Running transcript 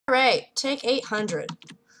Alright, take 800.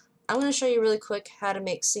 I'm going to show you really quick how to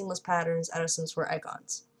make seamless patterns out of some square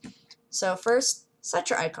icons. So first, set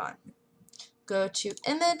your icon. Go to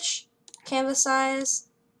Image, Canvas Size,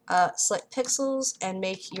 select Pixels, and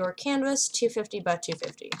make your canvas 250 by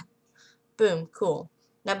 250. Boom, cool.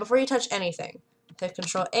 Now before you touch anything, hit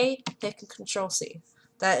Control A, hit Control C.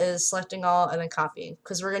 That is selecting all and then copying,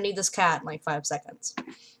 because we're going to need this cat in like 5 seconds.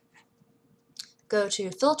 Go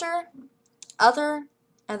to Filter, Other,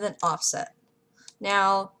 and then Offset.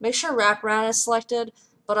 Now, make sure wraparound is selected,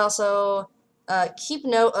 but also keep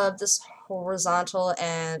note of this horizontal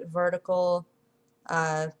and vertical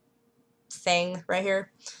thing right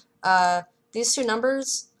here. These two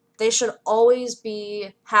numbers, they should always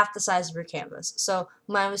be half the size of your canvas. So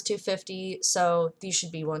mine was 250, so these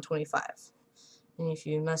should be 125. And if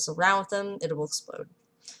you mess around with them, it will explode.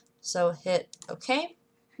 So hit OK.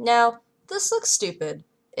 Now, this looks stupid.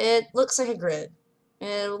 It looks like a grid.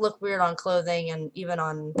 It will look weird on clothing and even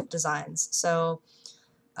on designs. So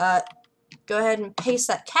go ahead and paste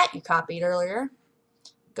that cat you copied earlier.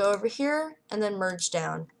 Go over here and then merge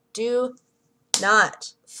down. Do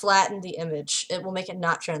not flatten the image. It will make it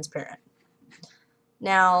not transparent.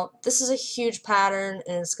 Now, this is a huge pattern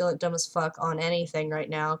and it's going to look dumb as fuck on anything right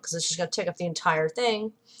now because it's just going to take up the entire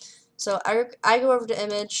thing. So I go over to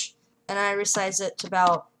image and I resize it to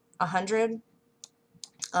about 100.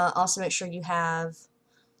 Also make sure you have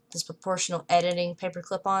this proportional editing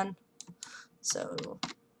paperclip on. So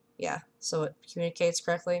yeah, so it communicates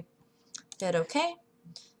correctly. Hit OK.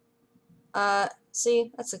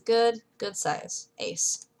 See, that's a good size.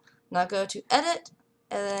 Ace. Now go to edit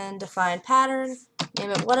and then define pattern.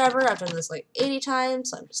 Name it whatever. I've done this like 80 times,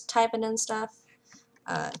 so I'm just typing in stuff.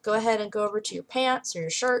 Go ahead and go over to your pants or your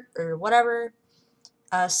shirt or whatever.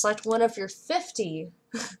 Select one of your 50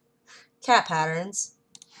 cat patterns.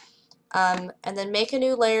 And then make a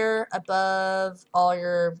new layer above all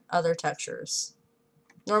your other textures.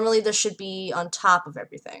 Normally this should be on top of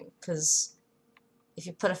everything, because if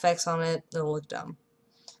you put effects on it, it'll look dumb.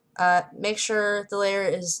 Make sure the layer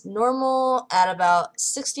is normal at about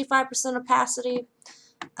 65% opacity.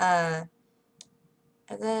 And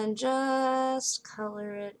then just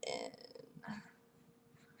color it in.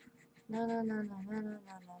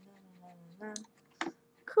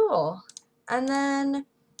 Cool. And then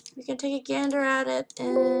you can take a gander at it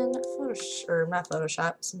in Photoshop, or not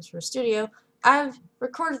Photoshop, since we're Studio. I've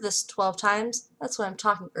recorded this 12 times. That's why I'm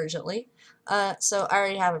talking urgently. So I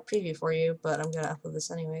already have a preview for you, but I'm gonna upload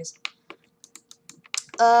this anyways.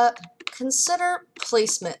 Consider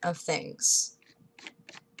placement of things.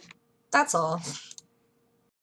 That's all.